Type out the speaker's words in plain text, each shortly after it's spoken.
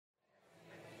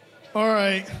All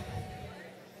right.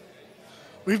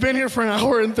 We've been here for an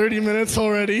hour and 30 minutes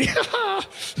already.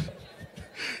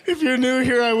 If you're new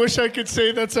here, I wish I could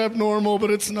say that's abnormal,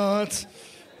 but it's not.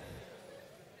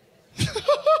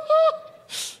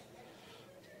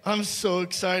 I'm so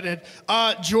excited.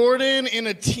 Jordan and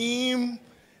a team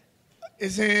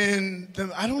is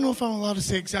I don't know if I'm allowed to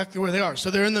say exactly where they are.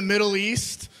 So they're in the Middle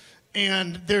East,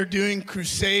 and they're doing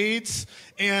crusades,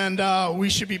 and we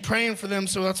should be praying for them,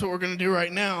 so that's what we're going to do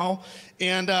right now.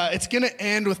 And it's going to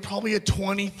end with probably a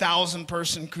 20,000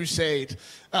 person crusade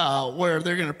where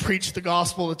they're going to preach the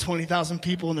gospel to 20,000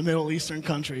 people in the Middle Eastern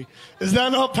country. Is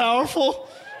that not powerful?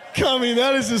 I mean,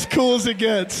 that is as cool as it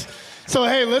gets. So,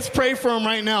 hey, let's pray for them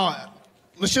right now.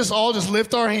 Let's all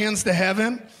lift our hands to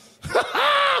heaven.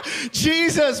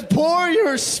 Jesus, pour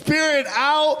your spirit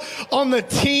out on the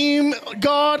team,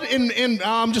 God,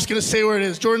 I'm just going to say where it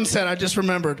is. Jordan said, I just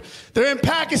remembered. They're in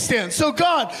Pakistan. So,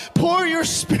 God, pour your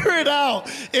spirit out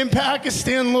in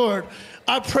Pakistan, Lord.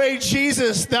 I pray,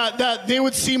 Jesus, that they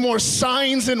would see more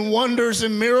signs and wonders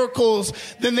and miracles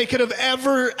than they could have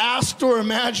ever asked or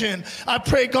imagined. I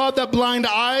pray, God, that blind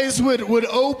eyes would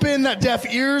open, that deaf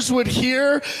ears would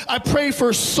hear. I pray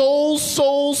for souls,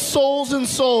 and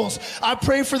souls. I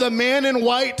pray for the man in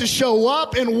white to show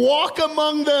up and walk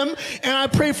among them. And I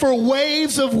pray for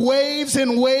waves of waves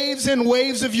and waves and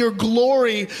waves of your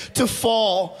glory to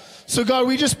fall. So, God,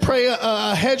 we just pray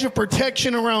a hedge of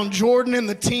protection around Jordan and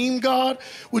the team, God.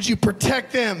 Would you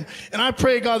protect them? And I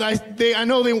pray, God, I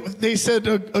know they said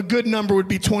a good number would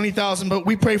be 20,000, but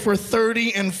we pray for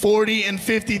 30 and 40 and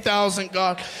 50,000,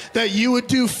 God, that you would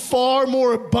do far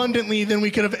more abundantly than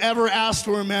we could have ever asked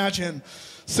or imagined.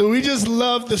 So we just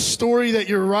love the story that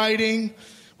you're writing.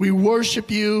 We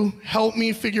worship you. Help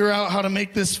me figure out how to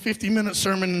make this 50-minute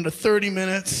sermon into 30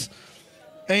 minutes.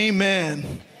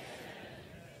 Amen.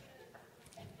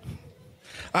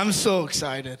 I'm so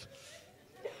excited.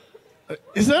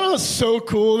 Isn't that so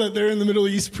cool that they're in the Middle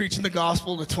East preaching the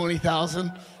gospel to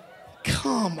 20,000?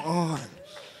 Come on.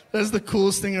 That's the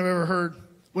coolest thing I've ever heard.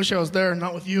 Wish I was there,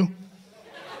 not with you.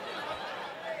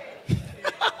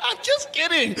 Just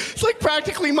kidding. It's like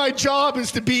practically my job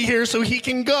is to be here so he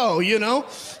can go, you know?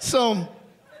 So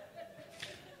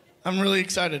I'm really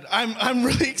excited. I'm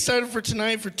really excited for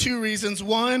tonight for two reasons.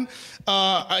 One,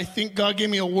 I think God gave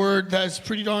me a word that's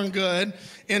pretty darn good.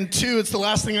 And two, it's the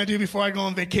last thing I do before I go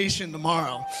on vacation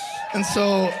tomorrow. And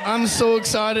so I'm so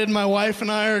excited. My wife and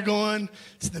I are going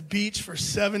to the beach for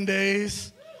 7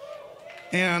 days.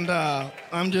 And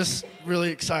I'm just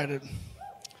really excited.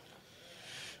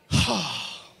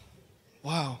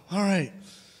 Wow. All right.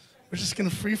 We're just going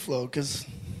to free flow because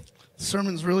the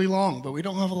sermon's really long, but we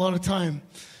don't have a lot of time.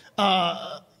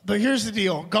 But here's the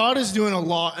deal. God is doing a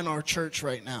lot in our church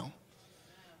right now.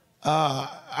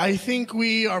 I think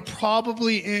we are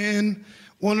probably in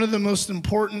one of the most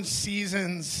important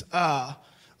seasons of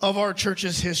our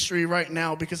church's history right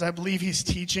now because I believe he's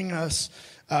teaching us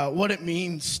what it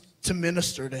means to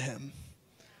minister to him.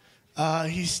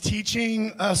 He's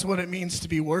teaching us what it means to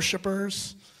be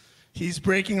worshipers. He's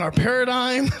breaking our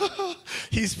paradigm.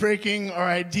 He's breaking our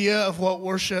idea of what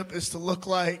worship is to look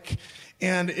like.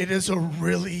 And it is a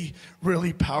really,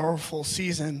 really powerful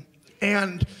season.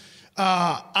 And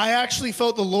I actually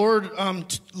felt the Lord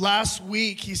last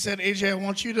week. He said, AJ, I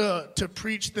want you to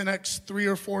preach the next 3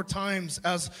 or 4 times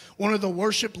as one of the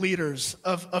worship leaders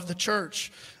of the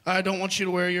church. I don't want you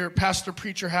to wear your pastor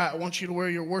preacher hat. I want you to wear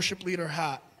your worship leader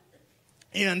hat.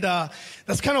 And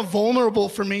that's kind of vulnerable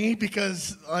for me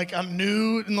because like I'm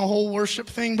new in the whole worship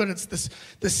thing, but it's this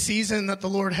season that the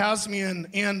Lord has me in.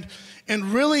 And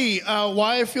really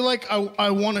why I feel like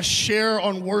I want to share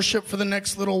on worship for the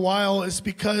next little while is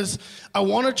because I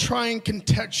want to try and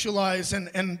contextualize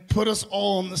and put us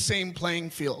all on the same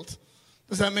playing field.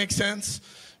 Does that make sense?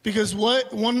 Because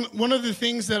one of the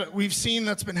things that we've seen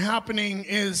that's been happening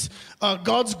is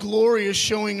God's glory is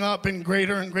showing up in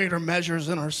greater and greater measures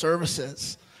in our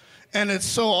services. And it's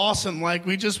so awesome. Like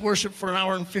we just worshiped for an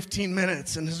hour and 15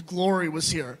 minutes and his glory was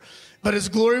here. But his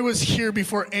glory was here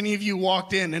before any of you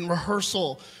walked in. In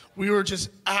rehearsal, we were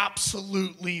just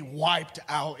absolutely wiped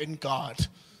out in God.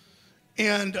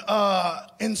 And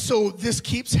so this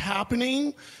keeps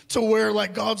happening to where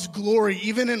like God's glory,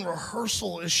 even in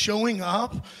rehearsal, is showing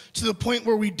up to the point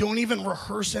where we don't even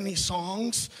rehearse any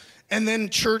songs. And then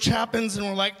church happens and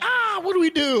we're like, what do we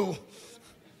do?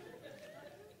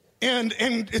 And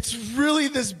it's really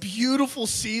this beautiful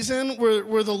season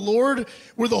where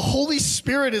the Holy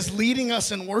Spirit is leading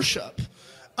us in worship.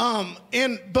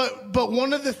 But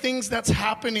one of the things that's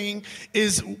happening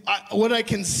is what I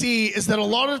can see is that a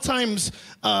lot of times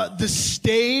the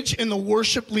stage and the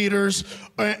worship leaders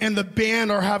and the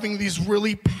band are having these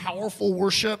really powerful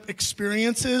worship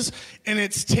experiences, and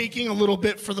it's taking a little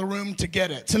bit for the room to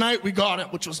get it. Tonight we got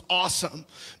it, which was awesome.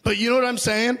 But you know what I'm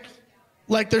saying?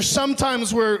 Like, there's some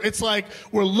times where it's like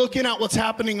we're looking at what's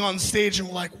happening on stage and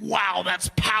we're like, wow, that's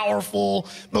powerful,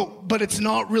 but it's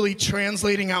not really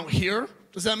translating out here.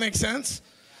 Does that make sense?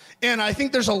 And I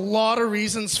think there's a lot of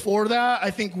reasons for that.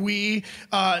 I think we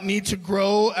need to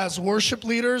grow as worship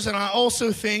leaders. And I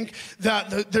also think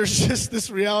that there's just this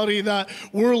reality that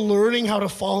we're learning how to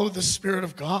follow the Spirit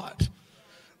of God.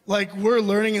 Like, we're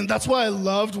learning, and that's why I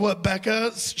loved what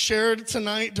Becca shared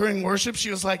tonight during worship.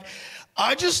 She was like,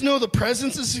 I just know the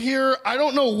presence is here. I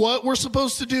don't know what we're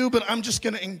supposed to do, but I'm just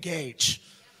going to engage.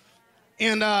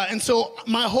 And so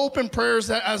my hope and prayer is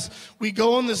that as we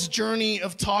go on this journey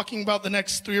of talking about the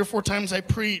next 3 or 4 times I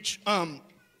preach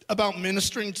about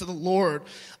ministering to the Lord,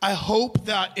 I hope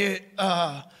that it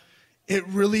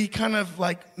really kind of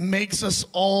like makes us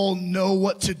all know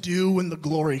what to do when the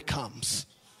glory comes.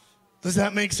 Does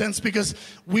that make sense? Because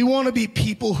we want to be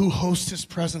people who host His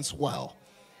presence well.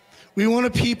 We want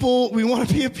to be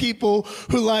a people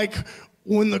who, like,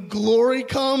 when the glory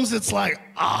comes, it's like,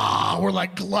 we're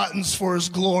like gluttons for His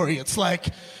glory. It's like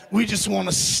we just want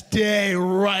to stay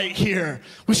right here.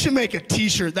 We should make a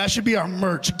t-shirt. That should be our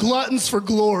merch. Gluttons for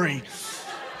glory.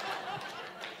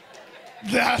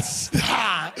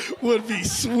 That would be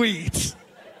sweet.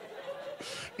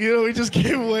 You know, we just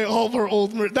gave away all of our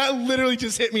old merch. That literally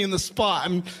just hit me in the spot.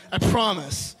 I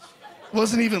promise. It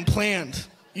wasn't even planned.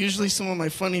 Usually some of my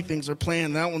funny things are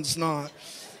planned. That one's not.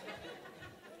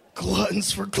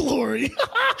 Gluttons for glory.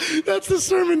 That's the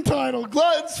sermon title.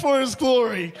 Gluttons for His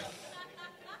glory.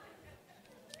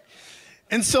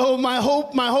 And so my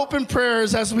hope and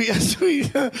prayers as we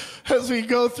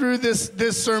go through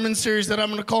this sermon series that I'm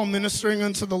going to call Ministering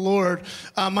Unto the Lord,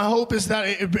 my hope is that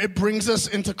it brings us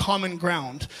into common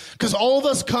ground. Because all of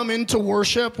us come into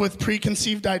worship with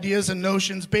preconceived ideas and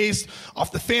notions based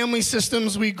off the family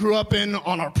systems we grew up in,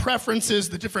 on our preferences,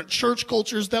 the different church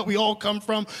cultures that we all come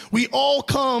from. We all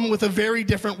come with a very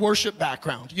different worship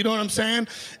background. You know what I'm saying?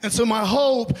 And so my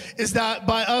hope is that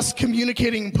by us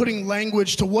communicating and putting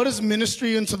language to what is ministry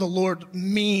unto the Lord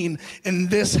mean in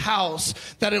this house,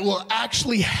 that it will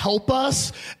actually help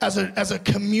us as a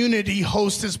community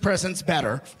host His presence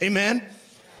better. Amen?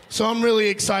 So I'm really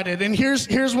excited. And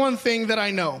here's one thing that I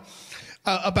know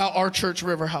about our church,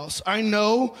 River House. I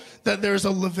know that there's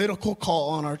a Levitical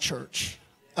call on our church.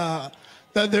 That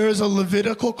there is a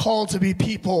Levitical call to be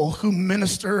people who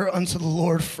minister unto the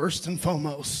Lord first and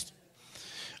foremost.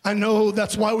 I know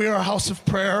that's why we are a house of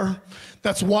prayer.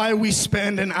 That's why we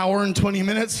spend an hour and 20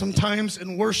 minutes sometimes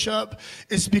in worship,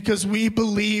 is because we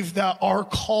believe that our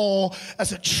call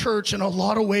as a church in a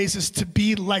lot of ways is to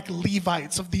be like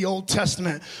Levites of the Old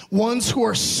Testament, ones who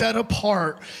are set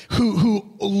apart, who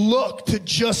look to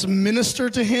just minister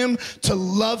to Him, to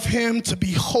love Him, to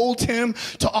behold Him,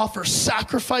 to offer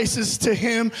sacrifices to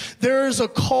Him. There is a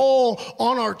call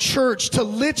on our church to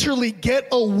literally get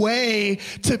away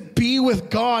to be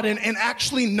with God and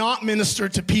actually not minister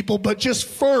to people, but just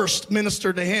first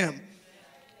minister to Him.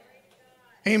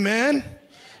 Amen?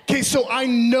 Okay, so I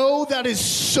know that is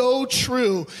so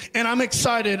true, and I'm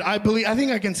excited. I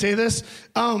think I can say this.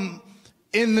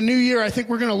 In the new year, I think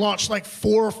we're going to launch like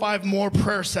 4 or 5 more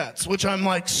prayer sets, which I'm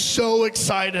like so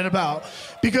excited about,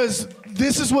 because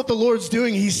this is what the Lord's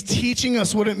doing. He's teaching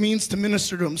us what it means to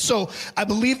minister to Him. So I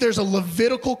believe there's a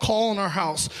Levitical call in our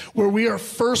house where we are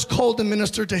first called to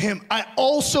minister to Him. I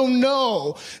also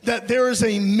know that there is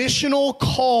a missional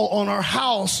call on our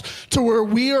house to where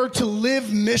we are to live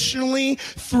missionally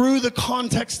through the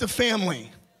context of family.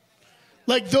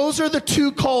 Like, those are the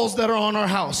 2 calls that are on our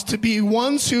house, to be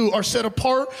ones who are set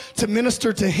apart to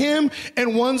minister to Him,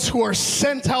 and ones who are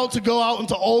sent out to go out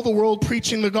into all the world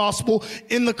preaching the gospel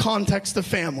in the context of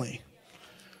family.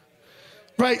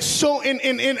 Right? So,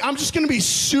 and I'm just going to be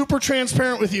super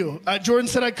transparent with you. Jordan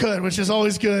said I could, which is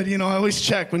always good. You know, I always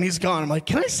check when he's gone. I'm like,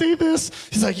 can I say this?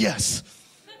 He's like, yes.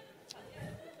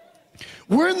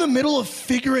 We're in the middle of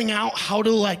figuring out how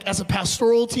to, like, as a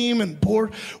pastoral team and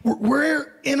board,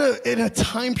 we're in a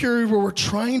time period where we're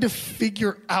trying to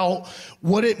figure out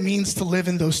what it means to live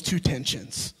in those 2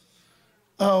 tensions.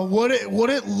 what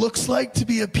it looks like to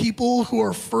be a people who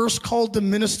are first called to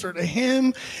minister to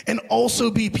him, and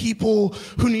also be people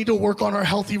who need to work on our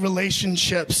healthy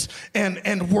relationships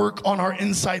and work on our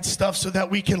inside stuff so that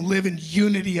we can live in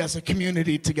unity as a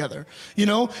community together, you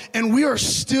know? And we are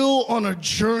still on a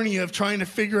journey of trying to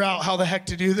figure out how the heck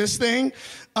to do this thing.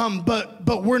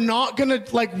 But we're not gonna,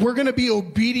 we're gonna be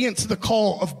obedient to the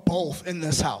call of both in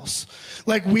this house.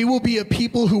 Like, we will be a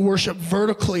people who worship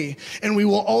vertically, and we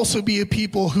will also be a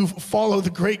people who follow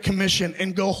the Great Commission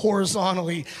and go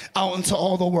horizontally out into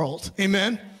all the world.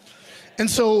 Amen? And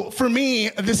so for me,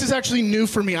 this is actually new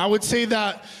for me. I would say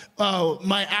that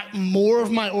more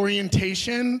of my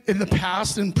orientation in the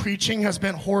past in preaching has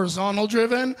been horizontal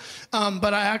driven,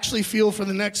 but I actually feel for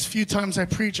the next few times I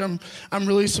preach, I'm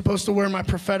really supposed to wear my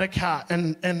prophetic hat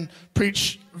and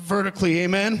preach vertically.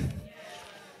 Amen?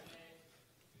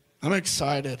 I'm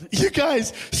excited. You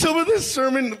guys, some of this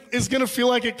sermon is going to feel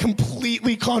like it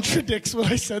completely contradicts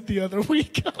what I said the other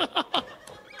week.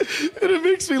 And it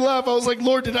makes me laugh. I was like,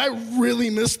 Lord, did I really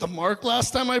miss the mark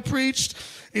last time I preached?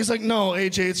 He's like, no,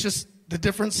 AJ, it's just the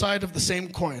different side of the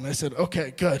same coin. I said,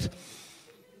 okay, good.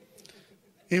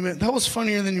 Amen. That was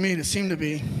funnier than you made it seem to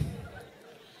be.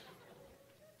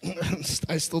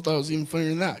 I still thought it was even funnier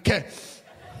than that. Okay.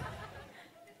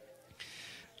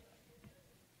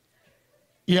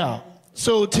 Yeah.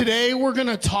 So today we're going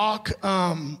to talk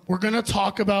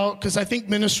about, because I think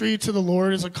ministry to the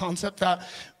Lord is a concept that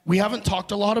we haven't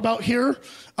talked a lot about here,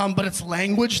 but it's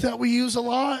language that we use a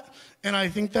lot. And I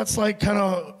think that's like kind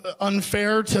of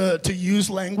unfair to use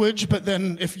language, but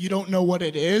then if you don't know what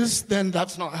it is, then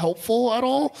that's not helpful at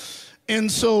all. And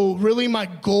so really my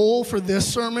goal for this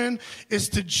sermon is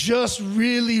to just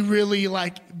really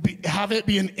have it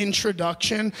be an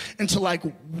introduction into like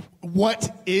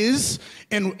what is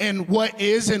and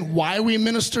why we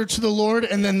minister to the Lord.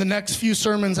 And then the next few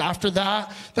sermons after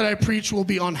that I preach will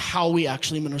be on how we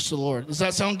actually minister to the Lord. Does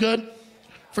that sound good?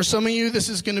 For some of you, this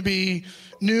is going to be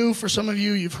new. For some of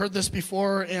you, you've heard this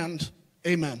before, and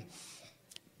amen.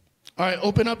 All right,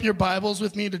 open up your Bibles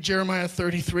with me to Jeremiah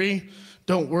 33.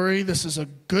 Don't worry, this is a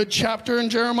good chapter in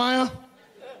Jeremiah.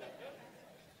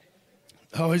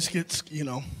 Always gets,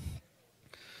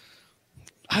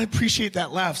 I appreciate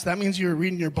that laugh. So that means you're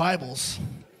reading your Bibles.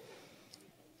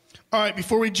 All right,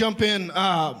 before we jump in,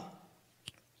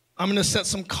 I'm going to set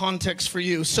some context for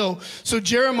you. So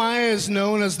Jeremiah is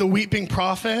known as the weeping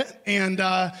prophet, and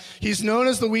he's known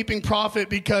as the weeping prophet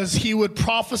because he would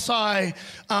prophesy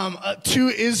to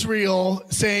Israel,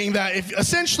 saying that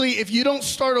if you don't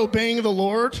start obeying the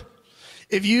Lord,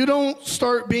 if you don't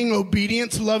start being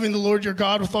obedient to loving the Lord your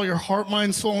God with all your heart,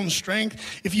 mind, soul, and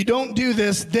strength, if you don't do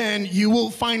this, then you will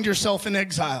find yourself in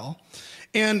exile.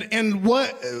 And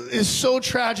what is so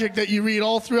tragic that you read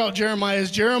all throughout Jeremiah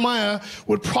is Jeremiah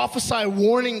would prophesy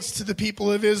warnings to the people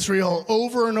of Israel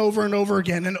over and over and over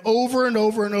again. And over and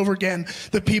over and over again,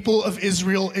 the people of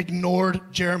Israel ignored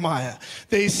Jeremiah.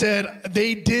 They said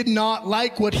they did not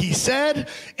like what he said.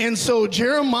 And so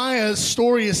Jeremiah's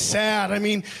story is sad. I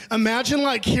mean, imagine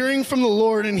like hearing from the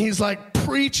Lord and he's like,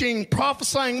 preaching,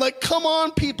 prophesying, like, come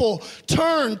on, people,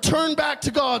 turn back to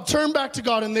God,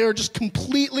 and they are just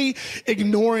completely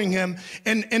ignoring him.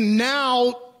 And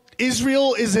now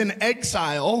Israel is in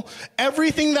exile.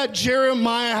 Everything that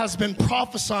Jeremiah has been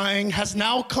prophesying has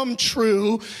now come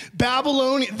true.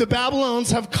 The Babylonians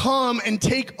have come and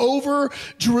take over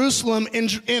Jerusalem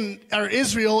or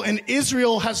Israel, and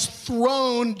Israel has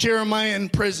thrown Jeremiah in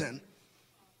prison,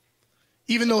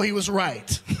 even though he was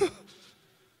right.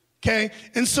 Okay,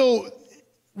 and so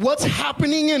what's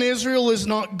happening in Israel is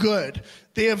not good.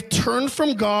 They have turned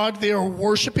from God. They are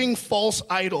worshiping false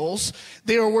idols.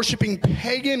 They are worshiping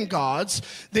pagan gods.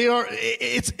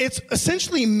 It's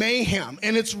essentially mayhem,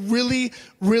 and it's really,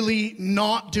 really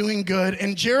not doing good.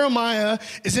 And Jeremiah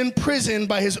is in prison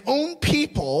by his own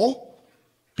people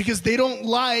because they don't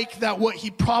like that what he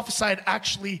prophesied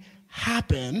actually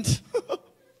happened.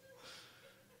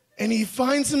 And he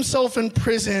finds himself in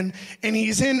prison, and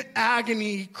he's in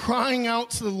agony, crying out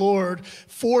to the Lord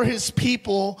for his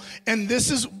people. And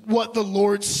this is what the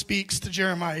Lord speaks to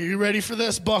Jeremiah. Are you ready for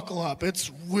this? Buckle up.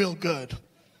 It's real good.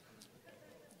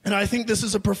 And I think this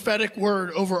is a prophetic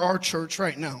word over our church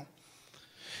right now.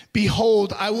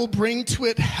 Behold, I will bring to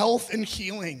it health and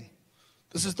healing.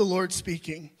 This is the Lord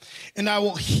speaking. And I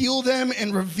will heal them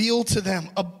and reveal to them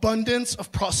abundance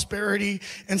of prosperity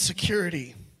and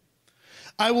security.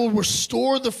 I will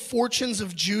restore the fortunes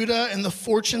of Judah and the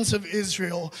fortunes of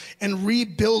Israel and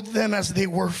rebuild them as they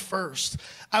were first.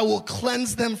 I will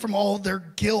cleanse them from all their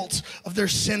guilt of their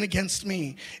sin against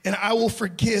me, and I will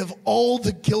forgive all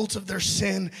the guilt of their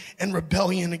sin and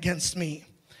rebellion against me.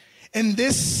 And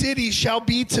this city shall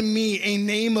be to me a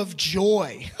name of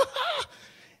joy,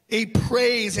 a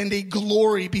praise and a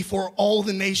glory before all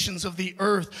the nations of the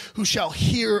earth, who shall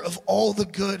hear of all the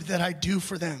good that I do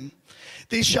for them.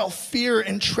 They shall fear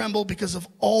and tremble because of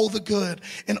all the good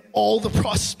and all the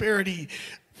prosperity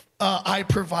I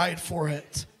provide for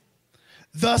it.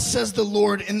 Thus says the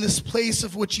Lord, in this place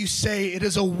of which you say it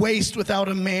is a waste without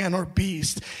a man or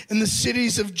beast, in the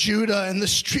cities of Judah and the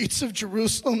streets of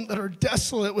Jerusalem that are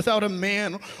desolate without a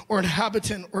man or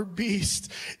inhabitant or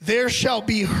beast, there shall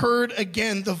be heard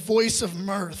again the voice of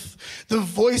mirth, the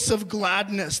voice of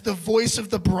gladness, the voice of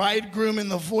the bridegroom and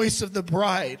the voice of the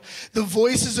bride, the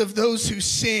voices of those who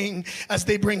sing as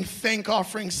they bring thank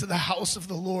offerings to the house of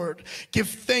the Lord. Give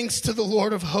thanks to the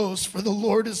Lord of hosts, for the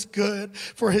Lord is good,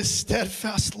 for his steadfast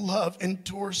love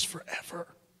endures forever.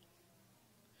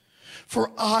 For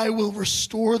I will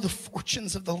restore the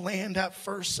fortunes of the land at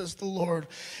first, says the Lord.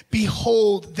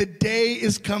 Behold, the day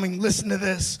is coming. Listen to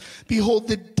this. Behold,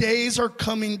 the days are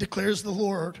coming, declares the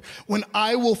Lord, when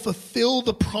I will fulfill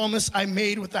the promise I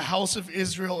made with the house of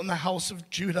Israel and the house of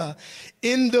Judah.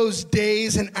 In those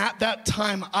days and at that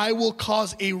time, I will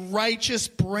cause a righteous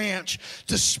branch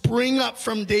to spring up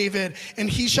from David, and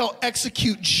he shall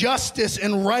execute justice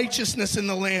and righteousness in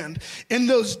the land. In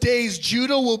those days,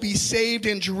 Judah will be saved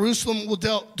and Jerusalem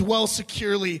will dwell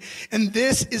securely. And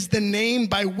this is the name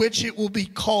by which it will be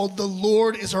called: the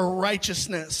Lord is our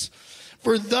righteousness.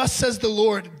 For thus says the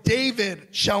Lord, David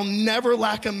shall never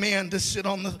lack a man to sit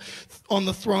on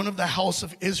the throne of the house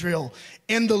of Israel.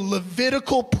 And the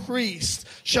Levitical priest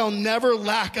shall never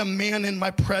lack a man in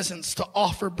my presence to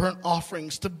offer burnt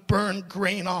offerings, to burn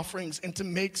grain offerings, and to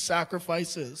make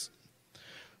sacrifices.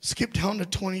 Skip down to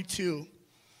 22.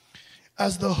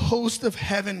 As the host of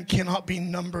heaven cannot be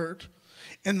numbered,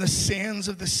 and the sands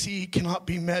of the sea cannot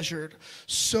be measured,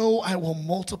 so I will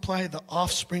multiply the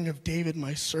offspring of David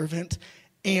my servant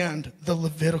and the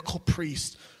Levitical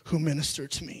priest who minister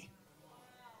to me.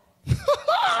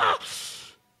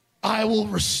 I will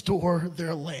restore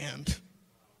their land.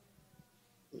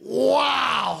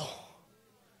 Wow.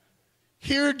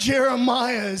 Here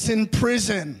Jeremiah is in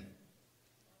prison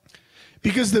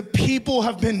because the people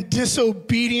have been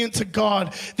disobedient to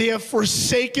God. They have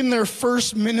forsaken their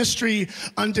first ministry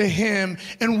unto him.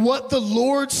 And what the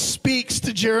Lord speaks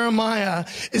to Jeremiah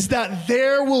is that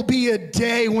there will be a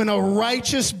day when a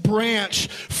righteous branch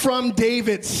from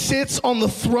David sits on the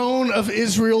throne of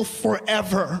Israel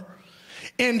forever.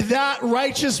 And that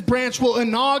righteous branch will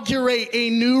inaugurate a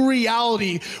new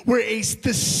reality where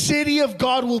the city of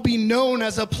God will be known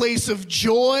as a place of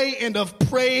joy and of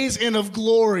praise and of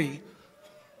glory.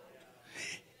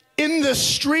 In the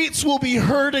streets will be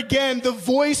heard again the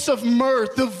voice of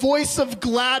mirth, the voice of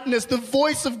gladness, the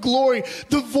voice of glory,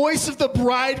 the voice of the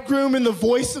bridegroom and the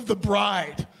voice of the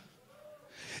bride.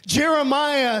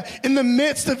 Jeremiah, in the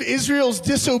midst of Israel's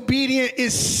disobedience,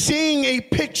 is seeing a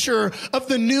picture of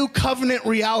the new covenant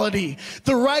reality.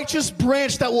 The righteous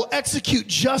branch that will execute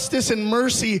justice and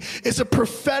mercy is a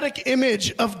prophetic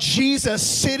image of Jesus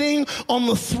sitting on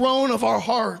the throne of our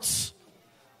hearts.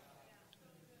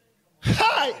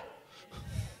 Hi!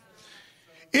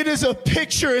 It is a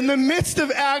picture in the midst of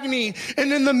agony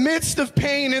and in the midst of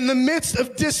pain, in the midst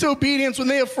of disobedience, when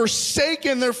they have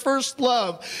forsaken their first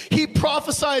love. He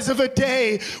prophesies of a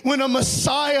day when a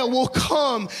Messiah will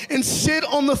come and sit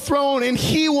on the throne, and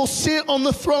he will sit on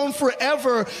the throne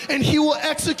forever, and he will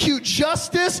execute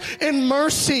justice and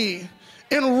mercy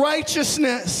and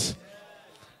righteousness.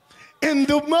 And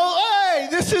hey,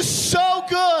 this is so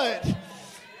good.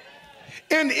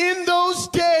 And in those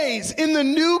days, in the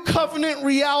new covenant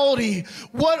reality,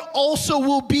 what also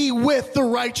will be with the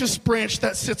righteous branch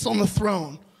that sits on the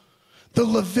throne? The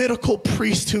Levitical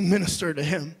priest who minister to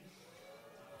him.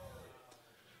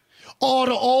 Out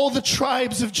of all the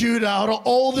tribes of Judah, out of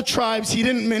all the tribes, he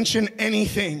didn't mention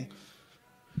anything.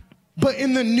 But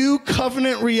in the new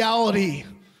covenant reality,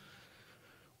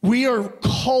 we are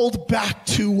called back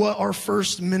to what our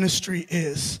first ministry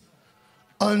is: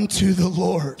 unto the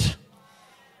Lord.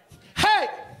 Hey!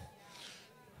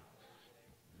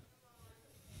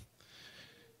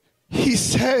 He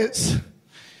says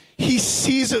he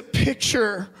sees a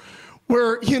picture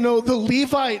where, the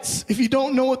Levites, if you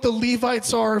don't know what the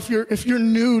Levites are, if you're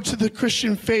new to the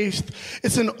Christian faith,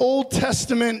 it's an Old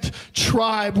Testament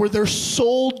tribe where their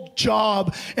sole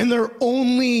job and their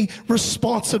only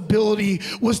responsibility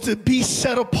was to be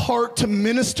set apart to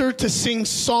minister, to sing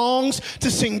songs,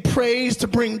 to sing praise, to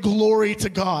bring glory to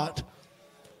God.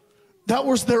 That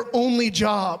was their only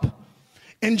job.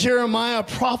 And Jeremiah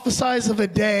prophesies of a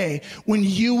day when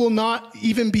you will not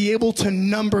even be able to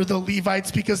number the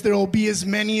Levites because there will be as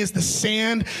many as the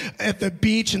sand at the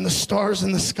beach and the stars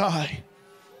in the sky.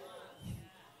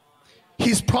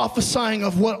 He's prophesying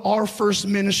of what our first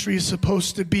ministry is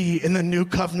supposed to be in the new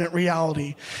covenant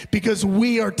reality, because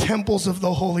we are temples of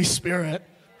the Holy Spirit.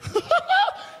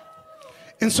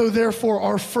 And so therefore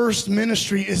our first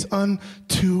ministry is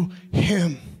unto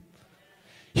him.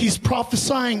 He's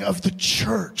prophesying of the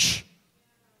church,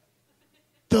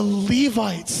 the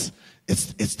Levites.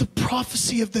 It's the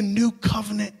prophecy of the new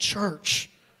covenant church,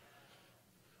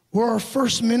 where our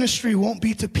first ministry won't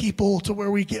be to people to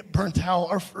where we get burnt out.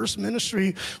 Our first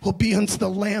ministry will be unto the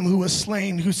Lamb who was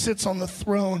slain, who sits on the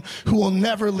throne, who will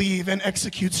never leave and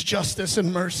executes justice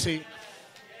and mercy.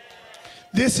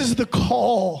 This is the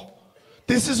call.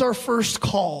 This is our first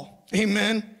call.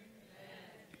 Amen.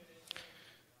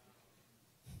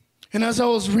 And as I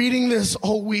was reading this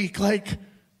all week, like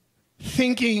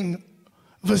thinking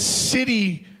of a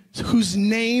city whose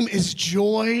name is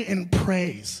joy and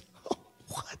praise.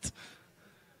 What?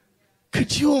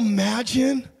 Could you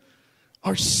imagine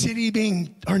our city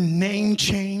being, our name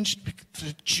changed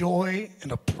to joy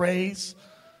and a praise?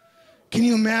 Can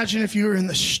you imagine if you were in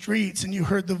the streets and you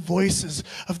heard the voices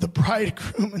of the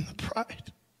bridegroom and the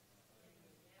bride?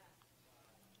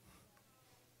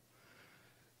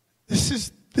 This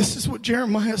is what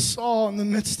Jeremiah saw in the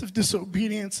midst of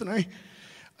disobedience, and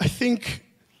I think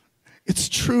it's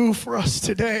true for us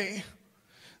today.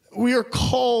 We are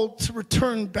called to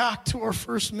return back to our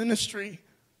first ministry,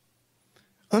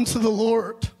 unto the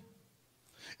Lord.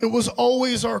 It was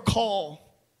always our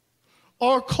call.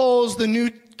 Our call as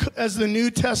the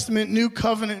New Testament, New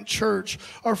Covenant church,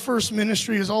 our first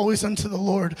ministry is always unto the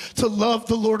Lord. To love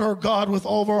the Lord our God with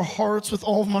all of our hearts, with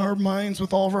all of our minds,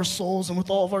 with all of our souls, and with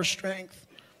all of our strength.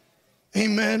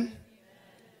 Amen.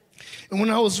 And when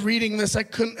I was reading this, I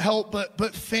couldn't help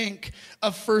but think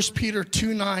of 1 Peter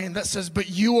 2:9 that says, "But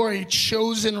you are a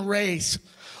chosen race,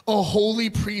 a holy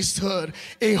priesthood,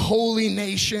 a holy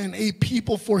nation, a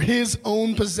people for his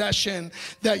own possession,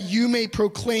 that you may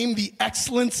proclaim the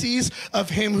excellencies of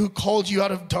him who called you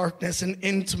out of darkness and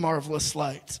into marvelous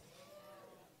light."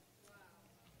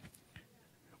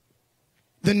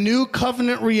 The new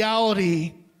covenant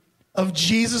reality of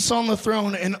Jesus on the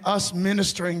throne and us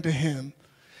ministering to him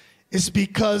is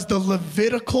because the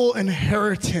Levitical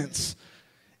inheritance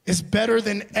is better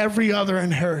than every other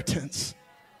inheritance.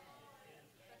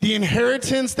 The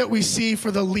inheritance that we see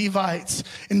for the Levites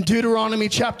in Deuteronomy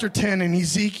chapter 10 and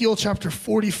Ezekiel chapter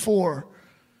 44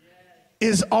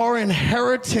 is our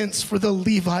inheritance for the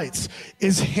Levites,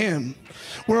 is him.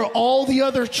 Where all the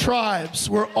other tribes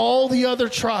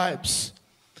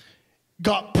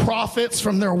got profits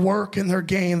from their work and their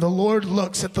gain, the Lord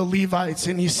looks at the Levites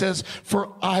and he says,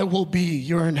 "For I will be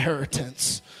your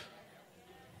inheritance."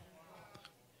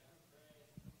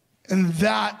 And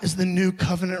that is the new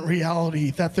covenant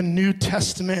reality that the New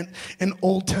Testament and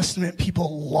Old Testament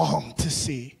people long to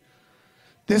see.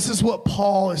 This is what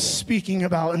Paul is speaking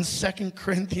about in 2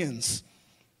 Corinthians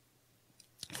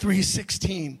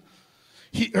 3:16.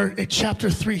 In chapter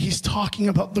 3, he's talking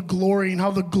about the glory and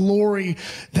how the glory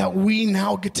that we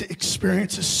now get to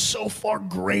experience is so far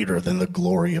greater than the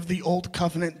glory of the old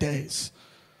covenant days.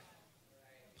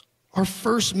 Our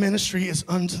first ministry is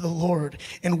unto the Lord,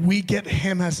 and we get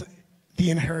him as the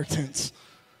inheritance.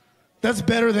 That's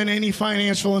better than any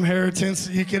financial inheritance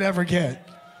you could ever get.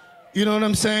 You know what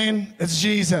I'm saying? It's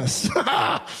Jesus.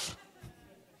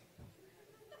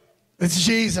 It's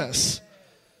Jesus.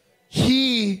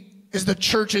 He is the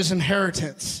church's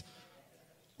inheritance.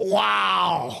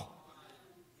 Wow.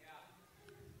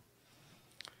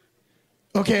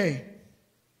 Okay.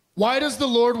 Why does the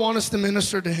Lord want us to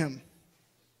minister to him?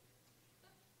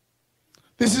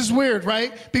 This is weird,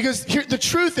 right? Because here, the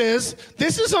truth is,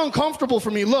 this is uncomfortable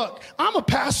for me. Look, I'm a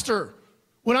pastor.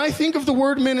 When I think of the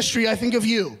word ministry, I think of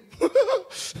you.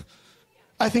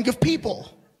 I think of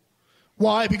people.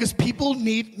 Why? Because people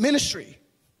need ministry.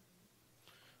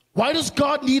 Why does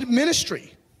God need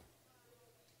ministry?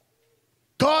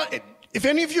 God, if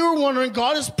any of you are wondering,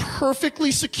 God is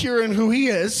perfectly secure in who he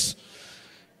is.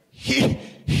 He's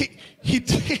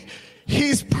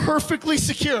perfectly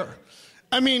secure.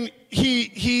 I mean,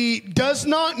 he does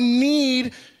not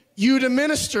need you to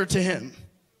minister to him.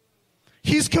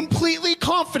 He's completely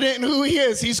confident in who he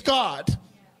is. He's God.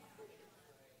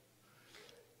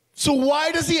 So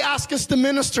why does he ask us to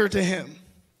minister to him?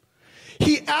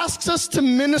 He asks us to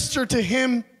minister to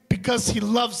him because he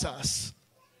loves us.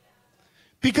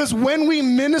 Because when we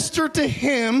minister to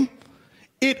him,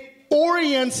 it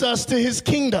orients us to his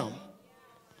kingdom.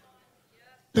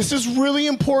 This is really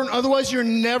important. Otherwise, you're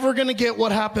never going to get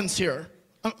what happens here.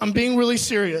 I'm being really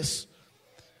serious.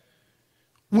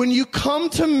 When you come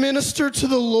to minister to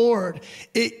the Lord,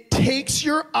 it takes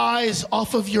your eyes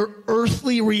off of your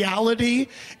earthly reality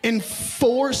and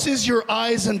forces your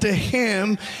eyes onto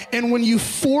Him. And when you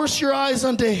force your eyes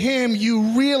onto Him, you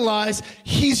realize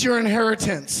He's your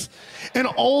inheritance. And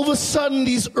all of a sudden,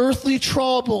 these earthly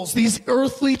troubles, these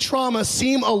earthly traumas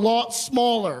seem a lot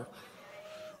smaller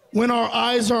when our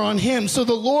eyes are on Him. So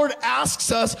the Lord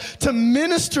asks us to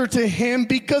minister to Him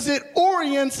because it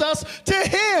orients us to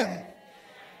Him.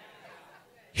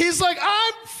 He's like,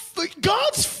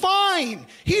 God's fine.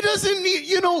 He doesn't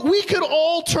need, we could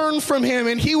all turn from Him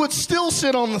and He would still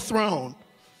sit on the throne.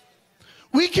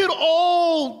 We could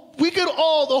all,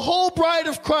 the whole bride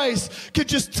of Christ could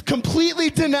just completely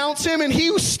denounce Him and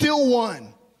He still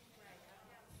won.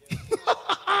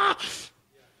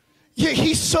 Yeah,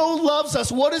 He so loves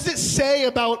us. What does it say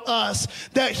about us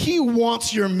that He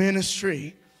wants your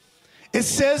ministry? It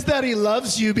says that He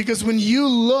loves you because when you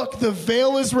look, the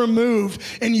veil is removed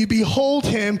and you behold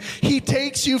Him, He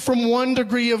takes you from one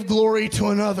degree of glory to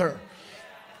another.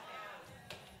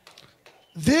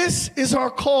 This is our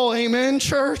call, amen,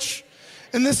 church?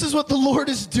 And this is what the Lord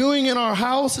is doing in our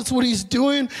house. It's what He's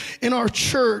doing in our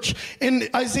church. And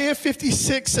Isaiah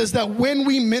 56 says that when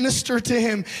we minister to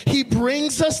Him, He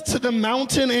brings us to the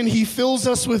mountain and He fills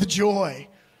us with joy.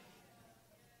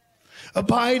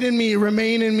 Abide in me,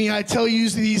 remain in me. I tell you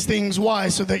these things. Why?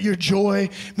 So that your joy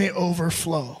may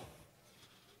overflow.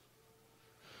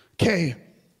 Okay.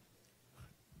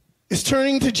 Is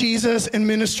turning to Jesus and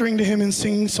ministering to Him and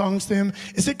singing songs to Him,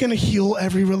 is it going to heal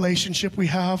every relationship we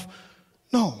have?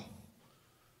 No.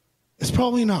 It's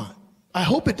probably not. I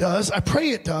hope it does. I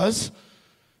pray it does.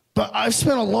 But I've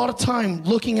spent a lot of time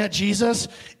looking at Jesus,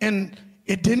 and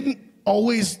it didn't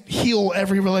always heal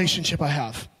every relationship I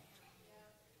have.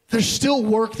 There's still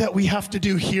work that we have to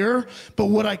do here, but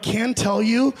what I can tell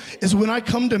you is when I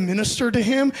come to minister to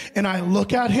Him and I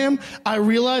look at Him, I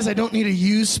realize I don't need to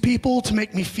use people to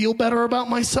make me feel better about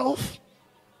myself.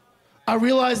 I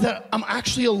realize that I'm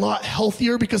actually a lot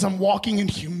healthier because I'm walking in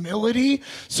humility,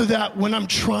 so that when I'm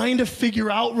trying to figure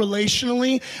out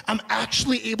relationally, I'm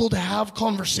actually able to have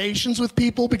conversations with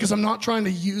people because I'm not trying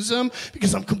to use them,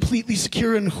 because I'm completely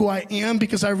secure in who I am,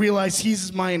 because I realize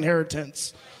He's my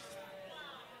inheritance.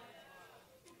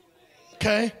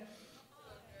 Okay?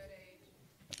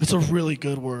 It's a really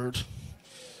good word.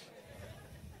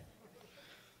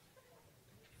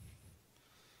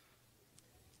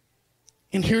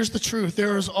 And here's the truth.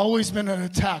 There has always been an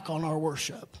attack on our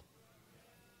worship.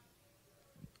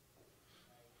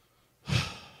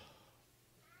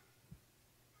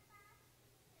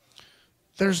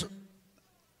 It's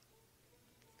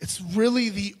really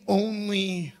the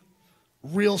only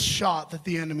real shot that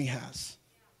the enemy has.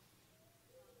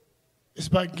 Is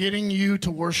by getting you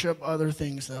to worship other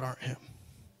things that aren't Him.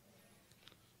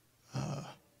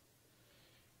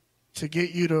 To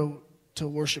get you to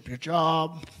worship your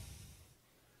job.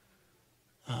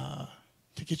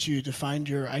 To get you to find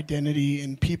your identity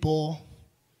in people.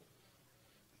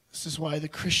 This is why the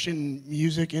Christian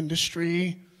music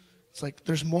industry, it's like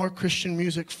there's more Christian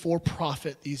music for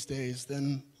profit these days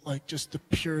than like just the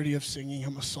purity of singing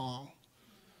Him a song.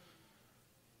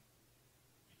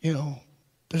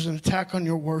 There's an attack on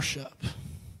your worship.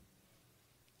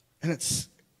 And it's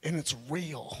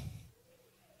real.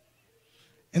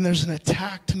 And there's an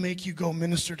attack to make you go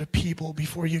minister to people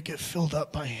before you get filled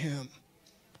up by Him.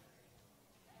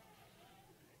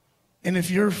 And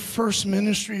if your first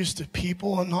ministry is to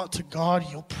people and not to God,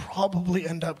 you'll probably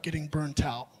end up getting burnt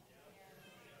out.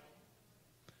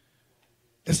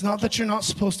 It's not that you're not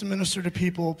supposed to minister to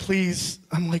people. Please,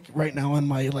 I'm like right now in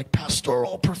my like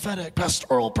pastoral prophetic.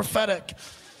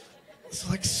 It's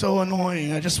like so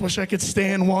annoying. I just wish I could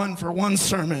stay in one for one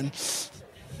sermon.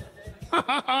 But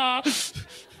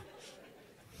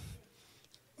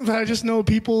I just know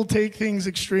people take things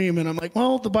extreme, and I'm like,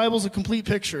 well, the Bible's a complete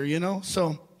picture,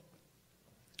 So,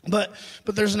 but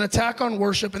there's an attack on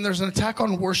worship, and there's an attack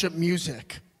on worship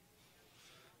music.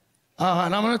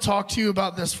 And I'm going to talk to you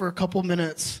about this for a couple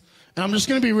minutes, and I'm just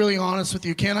going to be really honest with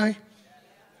you. Can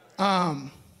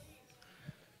I?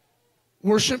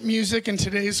 Worship music in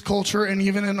today's culture and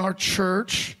even in our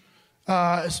church,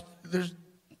 there's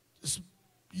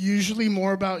usually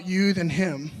more about you than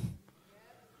Him.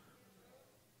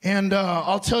 And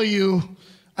I'll tell you,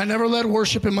 I never led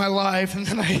worship in my life, and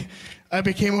then I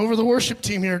became over the worship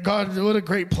team here. God, what a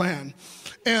great plan.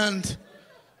 And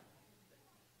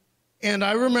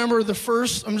I remember I'm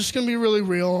just going to be really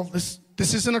real. This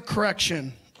isn't a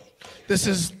correction. This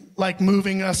is like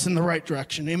moving us in the right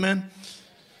direction. Amen?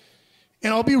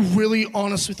 And I'll be really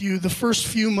honest with you, the first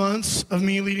few months of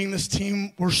me leading this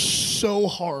team were so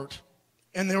hard.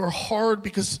 And they were hard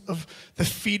because of the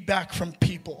feedback from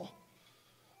people.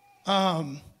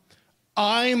 I'm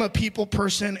a people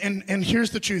person, and here's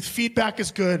the truth. Feedback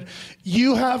is good.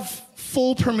 You have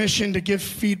full permission to give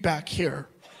feedback here.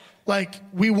 Like,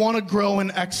 we want to grow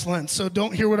in excellence. So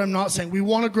don't hear what I'm not saying. We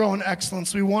want to grow in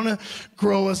excellence. We want to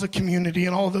grow as a community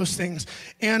and all of those things.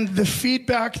 And the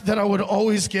feedback that I would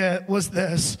always get was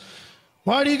this.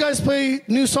 Why do you guys play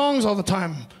new songs all the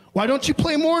time? Why don't you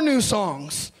play more new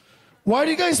songs? Why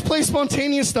do you guys play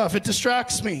spontaneous stuff? It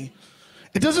distracts me.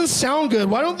 It doesn't sound good.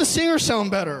 Why don't the singers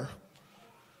sound better?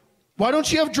 Why don't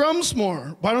you have drums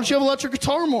more? Why don't you have electric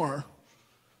guitar more?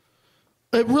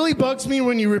 It really bugs me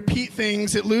when you repeat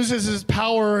things. It loses its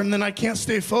power, and then I can't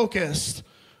stay focused.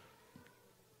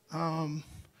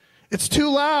 It's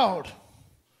too loud.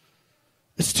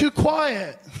 It's too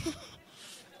quiet.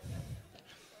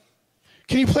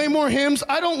 Can you play more hymns?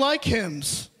 I don't like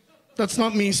hymns. That's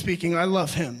not me speaking. I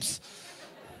love hymns.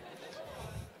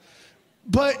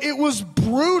 But it was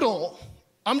brutal.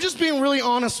 I'm just being really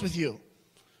honest with you.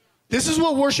 This is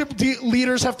what worship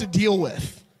leaders have to deal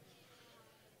with.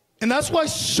 And that's why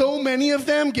so many of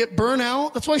them get burnt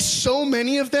out. That's why so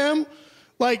many of them,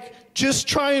 just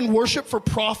try and worship for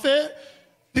profit.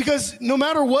 Because no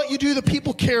matter what you do, the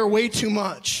people care way too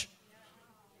much.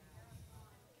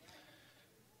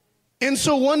 And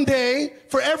so one day,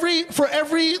 for every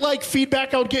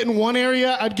feedback I would get in one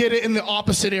area, I'd get it in the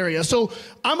opposite area. So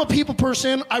I'm a people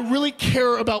person. I really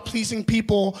care about pleasing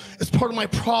people as part of my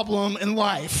problem in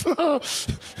life.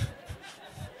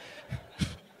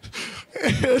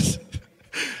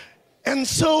 And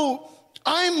so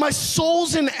my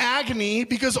soul's in agony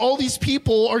because all these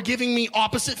people are giving me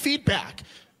opposite feedback.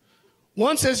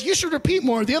 One says, you should repeat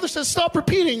more. The other says, stop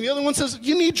repeating. The other one says,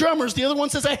 you need drummers. The other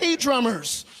one says, I hate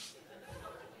drummers.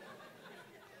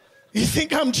 You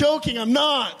think I'm joking? I'm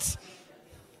not.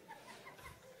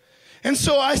 And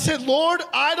so I said, Lord,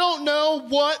 I don't know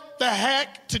what the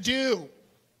heck to do.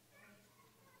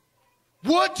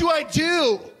 What do I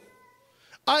do?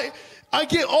 I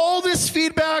get all this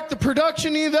feedback, the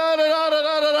production, what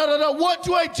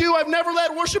do I do? I've never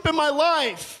led worship in my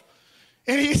life.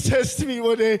 And he says to me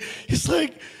one day, he's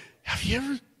like, have you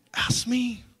ever asked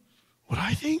me what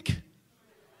I think?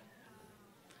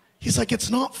 He's like, it's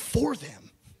not for them.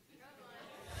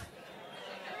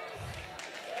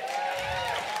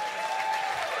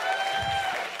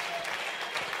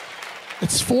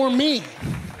 It's for me.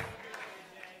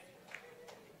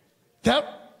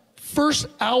 That first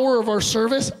hour of our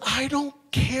service, I don't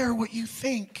care what you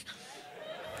think.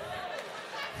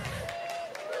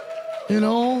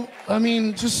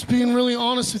 Just being really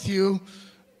honest with you,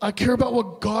 I care about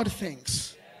what God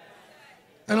thinks.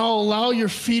 And I'll allow your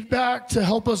feedback to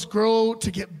help us grow,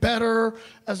 to get better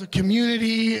as a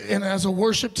community and as a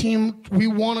worship team. We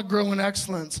want to grow in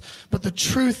excellence. But the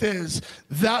truth is,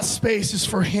 that space is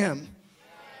for him.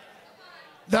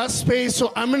 That space,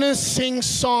 so I'm going to sing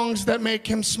songs that make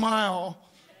him smile.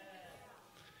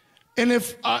 And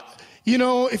if you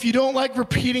don't like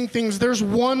repeating things, there's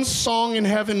one song in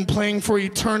heaven playing for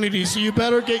eternity, so you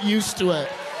better get used to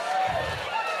it.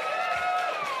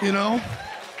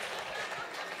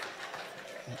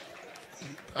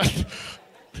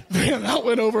 Man, that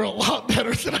went over a lot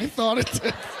better than I thought it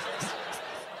did.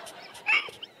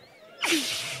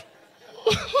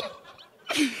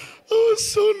 I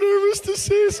was so nervous to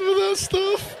say some of that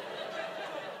stuff.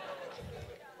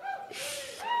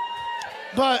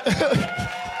 But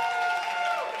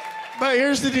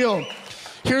here's the deal.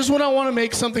 Here's what I want to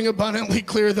make something abundantly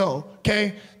clear, though,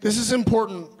 okay? This is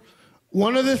important.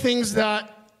 One of the things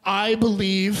that I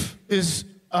believe is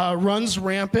runs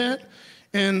rampant,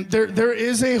 and there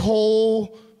is a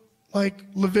whole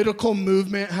Levitical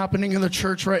movement happening in the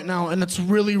church right now, and it's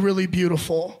really, really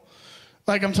beautiful.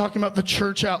 I'm talking about the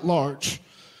church at large.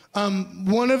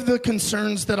 One of the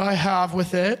concerns that I have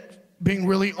with it, being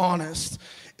really honest,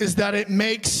 is that it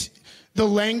makes the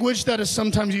language that is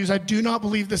sometimes used, I do not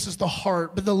believe this is the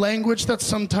heart, but the language that's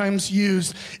sometimes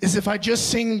used is if I just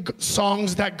sing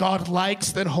songs that God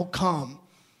likes, then he'll come.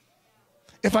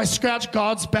 If I scratch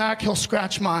God's back, he'll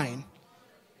scratch mine.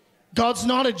 God's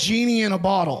not a genie in a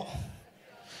bottle.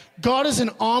 God is an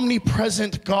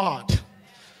omnipresent God.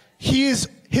 His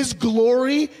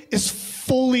glory is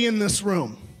fully in this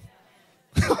room.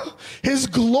 His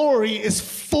glory is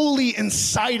fully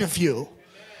inside of you.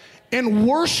 And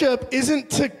worship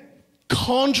isn't to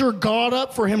conjure God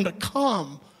up for him to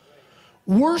come.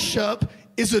 Worship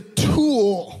is a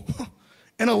tool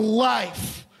and a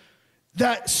life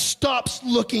that stops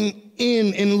looking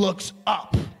in and looks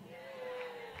up.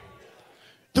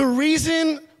 The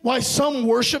reason why some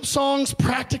worship songs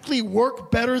practically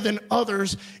work better than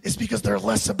others is because they're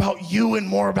less about you and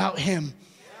more about him.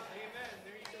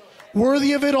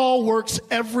 Worthy of It All works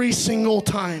every single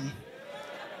time.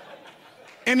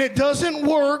 And it doesn't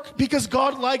work because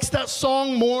God likes that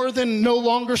song more than No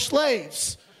Longer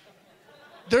Slaves.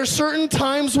 There's certain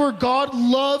times where God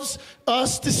loves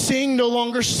us to sing No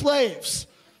Longer Slaves.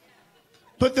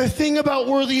 But the thing about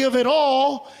Worthy of It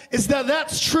All is that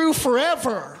that's true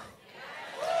forever.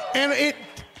 And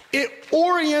it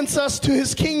orients us to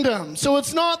his kingdom. So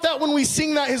it's not that when we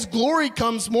sing that his glory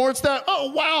comes more, it's that,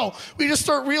 oh wow, we just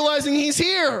start realizing he's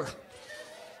here.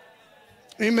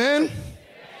 Amen?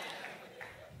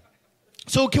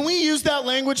 So can we use that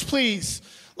language, please?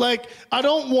 Like, I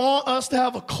don't want us to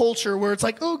have a culture where it's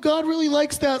like, oh, God really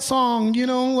likes that song, you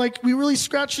know, like we really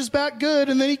scratched his back good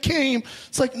and then he came.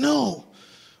 It's like, no,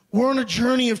 we're on a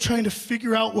journey of trying to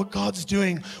figure out what God's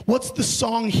doing. What's the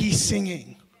song he's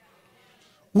singing?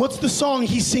 What's the song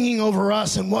he's singing over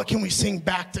us, and what can we sing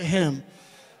back to him?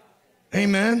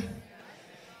 Amen?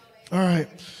 All right.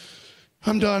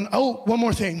 I'm done. Oh, one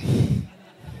more thing.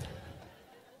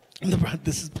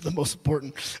 This is the most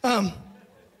important.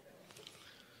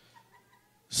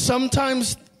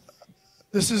 Sometimes,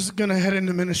 this is going to head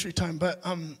into ministry time, but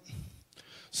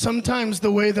sometimes the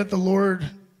way that the Lord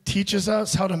teaches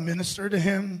us how to minister to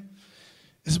him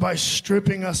is by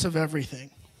stripping us of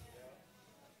everything.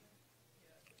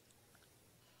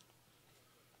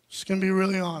 Just going to be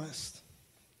really honest.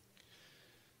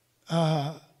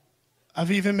 I've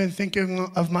even been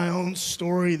thinking of my own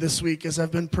story this week as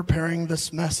I've been preparing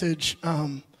this message.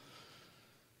 I've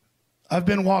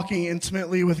been walking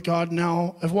intimately with God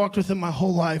now. I've walked with him my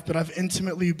whole life, but I've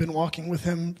intimately been walking with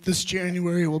him. This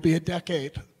January will be a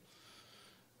decade.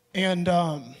 And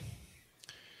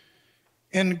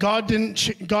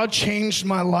God changed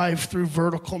my life through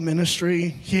vertical ministry.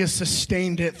 He has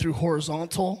sustained it through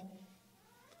horizontal.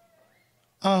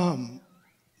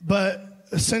 But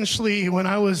essentially, when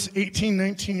I was 18,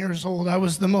 19 years old, I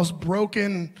was the most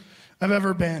broken I've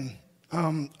ever been.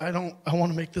 I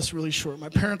want to make this really short. My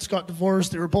parents got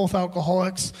divorced. They were both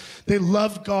alcoholics. They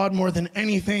loved God more than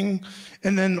anything.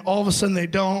 And then all of a sudden they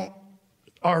don't.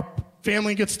 Our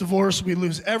family gets divorced. We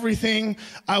lose everything.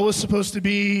 I was supposed to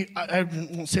be, I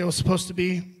won't say I was supposed to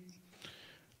be.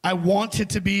 I wanted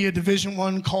to be a Division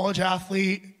I college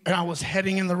athlete, and I was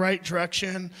heading in the right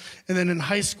direction. And then in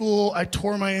high school, I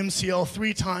tore my MCL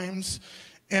 3 times.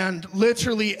 And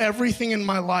literally everything in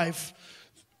my life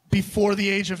before the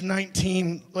age of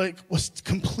 19, was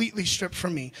completely stripped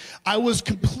from me.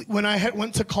 When I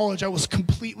went to college, I was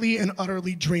completely and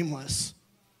utterly dreamless.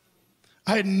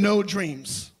 I had no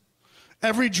dreams.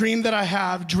 Every dream that I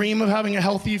have, dream of having a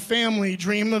healthy family,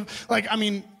 dream of,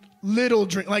 little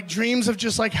dream, dreams of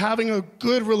just having a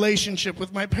good relationship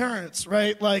with my parents,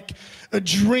 right? Like a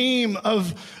dream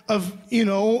of I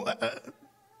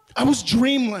was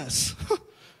dreamless.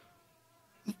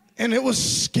 And it was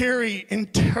scary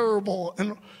and terrible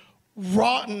and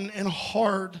rotten and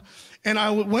hard. And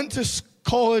I went to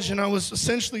college and I was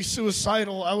essentially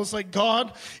suicidal. I was like,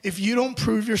 God, if you don't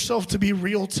prove yourself to be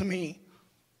real to me,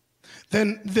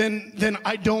 then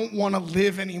I don't want to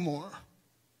live anymore.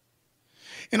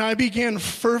 And I began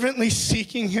fervently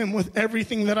seeking him with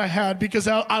everything that I had, because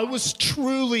I was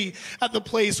truly at the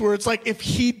place where it's like, if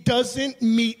he doesn't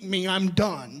meet me, I'm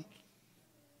done.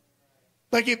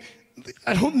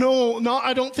 I don't know,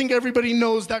 I don't think everybody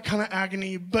knows that kind of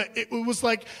agony, but it was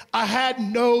like I had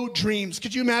no dreams.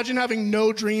 Could you imagine having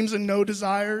no dreams and no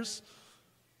desires?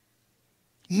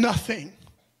 Nothing.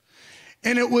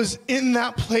 And it was in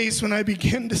that place when I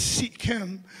began to seek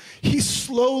him, he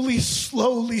slowly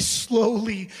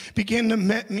began to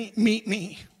meet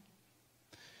me.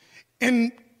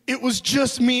 And it was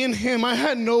just me and him. I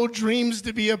had no dreams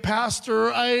to be a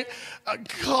pastor.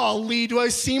 Golly, do I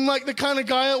seem like the kind of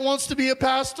guy that wants to be a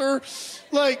pastor?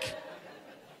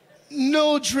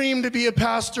 No dream to be a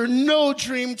pastor, no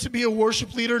dream to be a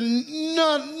worship leader,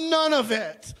 none of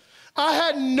it. I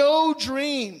had no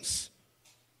dreams.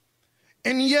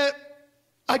 And yet,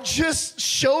 I just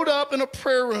showed up in a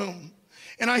prayer room,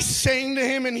 and I sang to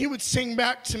him, and he would sing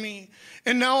back to me.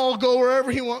 And now I'll go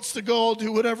wherever he wants to go. I'll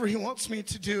do whatever he wants me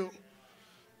to do.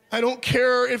 I don't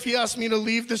care if he asks me to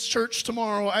leave this church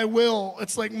tomorrow. I will.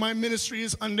 It's like my ministry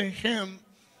is unto him.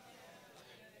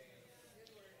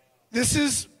 This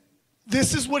is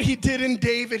what he did in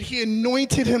David. He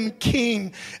anointed him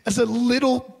king as a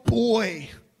little boy.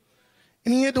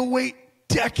 And he had to wait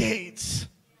decades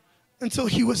until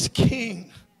he was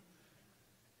king.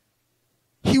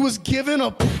 He was given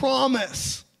a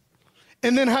promise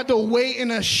and then had to wait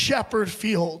in a shepherd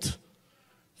field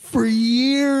For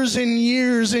years and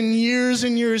years and years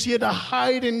and years, he had to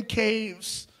hide in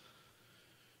caves.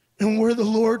 And where the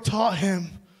Lord taught him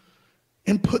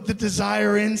and put the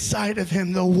desire inside of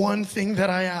him, the one thing that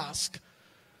I ask,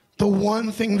 the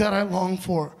one thing that I long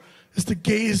for, is to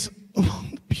gaze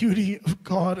upon the beauty of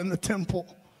God in the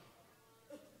temple.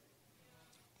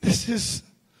 This is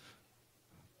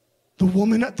the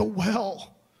woman at the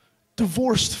well,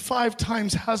 divorced 5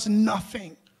 times, has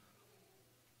nothing.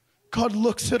 God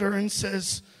looks at her and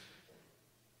says,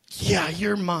 yeah,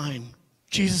 you're mine.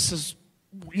 Jesus says,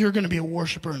 you're going to be a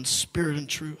worshiper in spirit and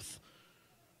truth.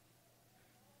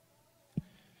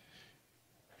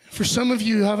 For some of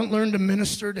you who haven't learned to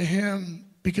minister to him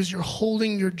because you're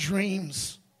holding your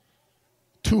dreams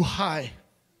too high.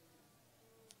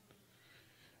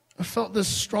 I felt this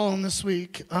strong this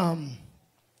week. I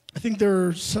think there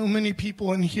are so many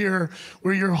people in here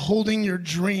where you're holding your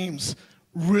dreams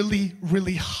really,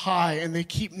 really high and they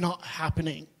keep not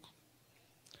happening.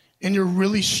 And you're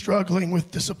really struggling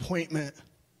with disappointment.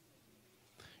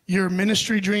 Your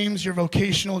ministry dreams, your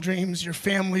vocational dreams, your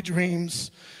family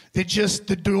dreams,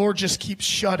 the door just keeps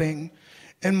shutting.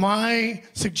 And my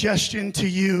suggestion to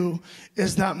you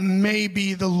is that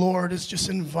maybe the Lord is just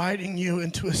inviting you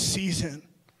into a season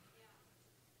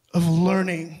of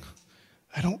learning.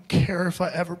 I don't care if I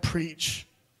ever preach.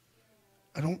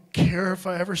 I don't care if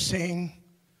I ever sing.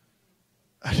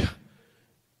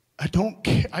 I don't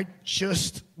care. I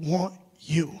just want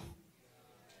you.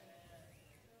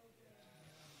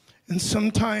 And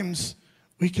sometimes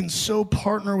we can so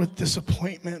partner with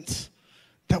disappointment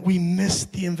that we miss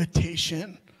the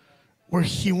invitation where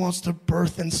he wants to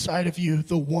birth inside of you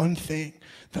the one thing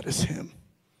that is him.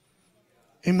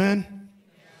 Amen?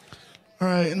 All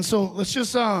right, and so let's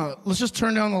just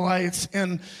turn down the lights.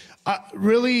 And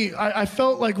I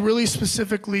felt like really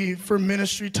specifically for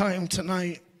ministry time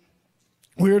tonight,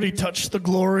 we already touched the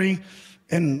glory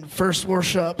in first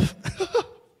worship.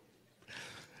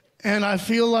 And I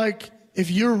feel like if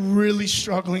you're really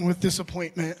struggling with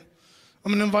disappointment,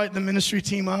 I'm going to invite the ministry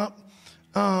team up.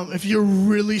 If you're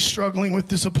really struggling with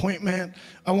disappointment,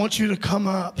 I want you to come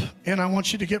up and I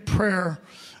want you to get prayer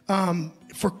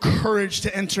for courage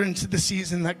to enter into the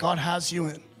season that God has you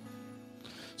in.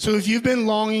 So if you've been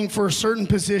longing for a certain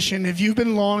position, if you've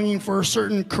been longing for a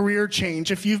certain career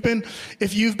change, if you've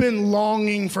been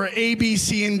longing for A, B,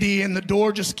 C, and D, and the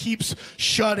door just keeps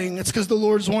shutting, it's because the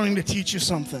Lord's wanting to teach you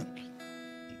something.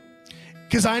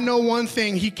 Because I know one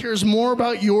thing, he cares more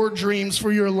about your dreams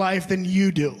for your life than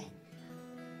you do.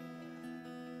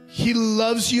 He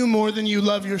loves you more than you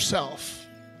love yourself.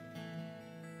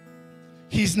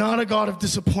 He's not a God of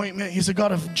disappointment. He's a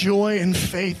God of joy and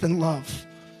faith and love.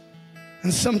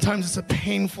 And sometimes it's a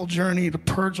painful journey to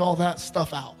purge all that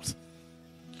stuff out.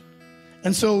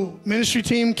 And so, ministry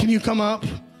team, can you come up?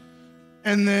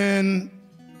 And then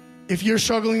if you're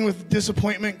struggling with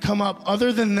disappointment, come up.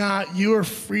 Other than that, you are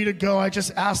free to go. I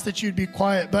just ask that you'd be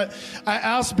quiet. But I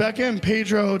asked Becca and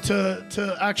Pedro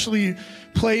to actually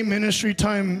play ministry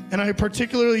time. And I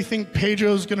particularly think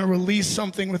Pedro's going to release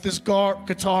something with this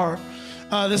guitar.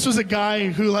 This was a guy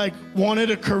who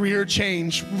wanted a career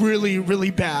change really,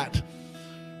 really bad.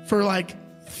 For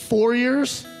 4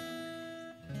 years.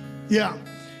 Yeah.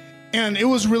 And it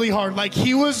was really hard.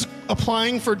 He was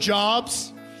applying for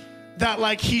jobs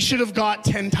that he should have got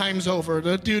 10 times over.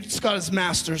 The dude's got his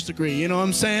master's degree, you know what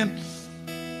I'm saying?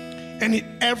 And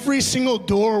every single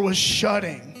door was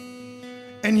shutting.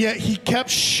 And yet he kept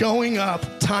showing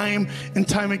up time and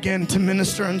time again to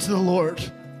minister unto the Lord.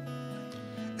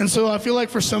 And so I feel like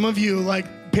for some of you,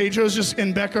 Pedro's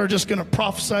and Becca are just going to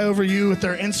prophesy over you with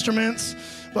their instruments.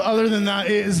 But other than that,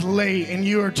 it is late, and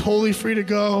you are totally free to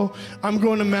go. I'm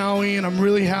going to Maui, and I'm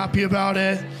really happy about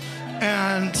it.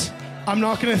 And I'm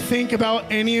not going to think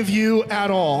about any of you at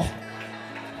all.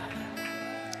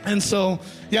 And so,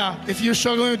 yeah, if you're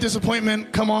struggling with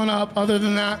disappointment, come on up. Other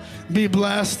than that, be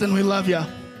blessed, and we love you.